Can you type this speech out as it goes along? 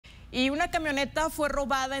Y una camioneta fue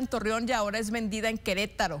robada en Torreón y ahora es vendida en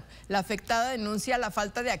Querétaro. La afectada denuncia la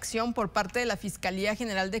falta de acción por parte de la Fiscalía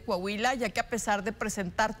General de Coahuila, ya que a pesar de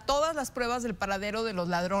presentar todas las pruebas del paradero de los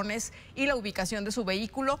ladrones y la ubicación de su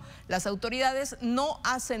vehículo, las autoridades no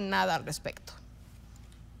hacen nada al respecto.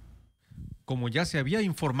 Como ya se había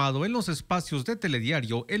informado en los espacios de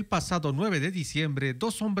Telediario, el pasado 9 de diciembre,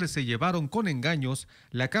 2 hombres se llevaron con engaños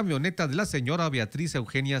la camioneta de la señora Beatriz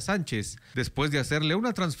Eugenia Sánchez, después de hacerle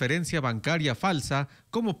una transferencia bancaria falsa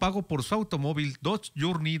como pago por su automóvil Dodge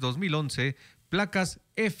Journey 2011, placas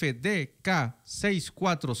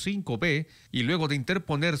FDK645B, y luego de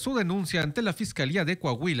interponer su denuncia ante la Fiscalía de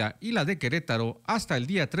Coahuila y la de Querétaro hasta el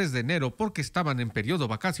día 3 de enero porque estaban en periodo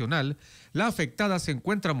vacacional, la afectada se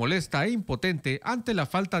encuentra molesta e impotente ante la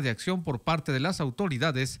falta de acción por parte de las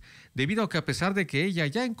autoridades, debido a que a pesar de que ella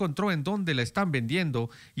ya encontró en dónde la están vendiendo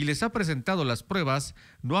y les ha presentado las pruebas,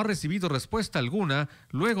 no ha recibido respuesta alguna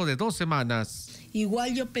luego de 2 semanas.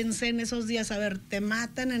 Igual yo pensé en esos días, a ver, te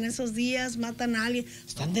matan en esos días, matan a alguien,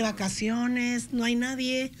 están de vacaciones, no hay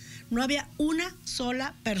nadie, no había una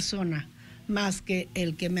sola persona más que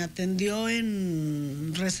el que me atendió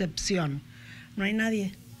en recepción, no hay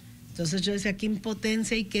nadie. Entonces yo decía, qué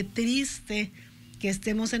impotencia y qué triste que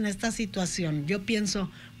estemos en esta situación. Yo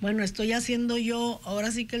pienso, bueno, estoy haciendo yo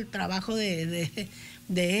ahora sí que el trabajo de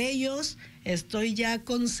ellos,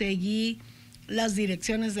 conseguí las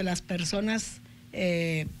direcciones de las personas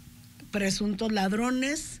presuntos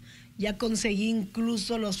ladrones, ya conseguí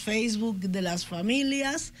incluso los Facebook de las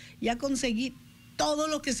familias, ya conseguí todo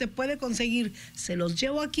lo que se puede conseguir, se los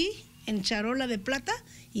llevo aquí en charola de plata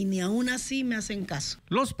y ni aún así me hacen caso.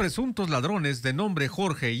 Los presuntos ladrones de nombre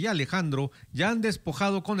Jorge y Alejandro ya han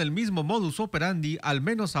despojado con el mismo modus operandi al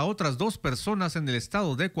menos a otras 2 personas en el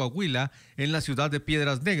estado de Coahuila, en la ciudad de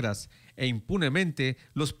Piedras Negras, e impunemente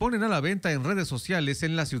los ponen a la venta en redes sociales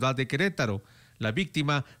en la ciudad de Querétaro. La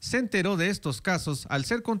víctima se enteró de estos casos al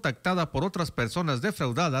ser contactada por otras personas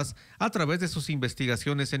defraudadas a través de sus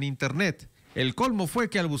investigaciones en internet. El colmo fue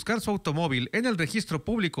que al buscar su automóvil en el registro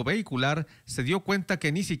público vehicular se dio cuenta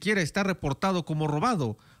que ni siquiera está reportado como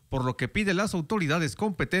robado, por lo que pide a las autoridades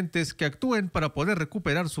competentes que actúen para poder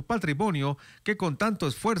recuperar su patrimonio que con tanto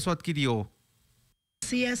esfuerzo adquirió.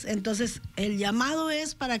 Así es, entonces el llamado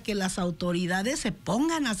es para que las autoridades se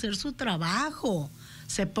pongan a hacer su trabajo,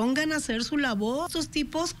 se pongan a hacer su labor. Estos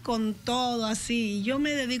tipos con todo así, yo me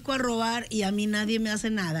dedico a robar y a mí nadie me hace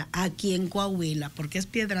nada, aquí en Coahuila, porque es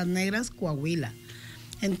Piedras Negras, Coahuila.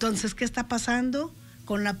 Entonces, ¿qué está pasando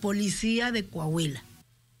con la policía de Coahuila?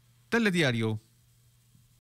 Telediario.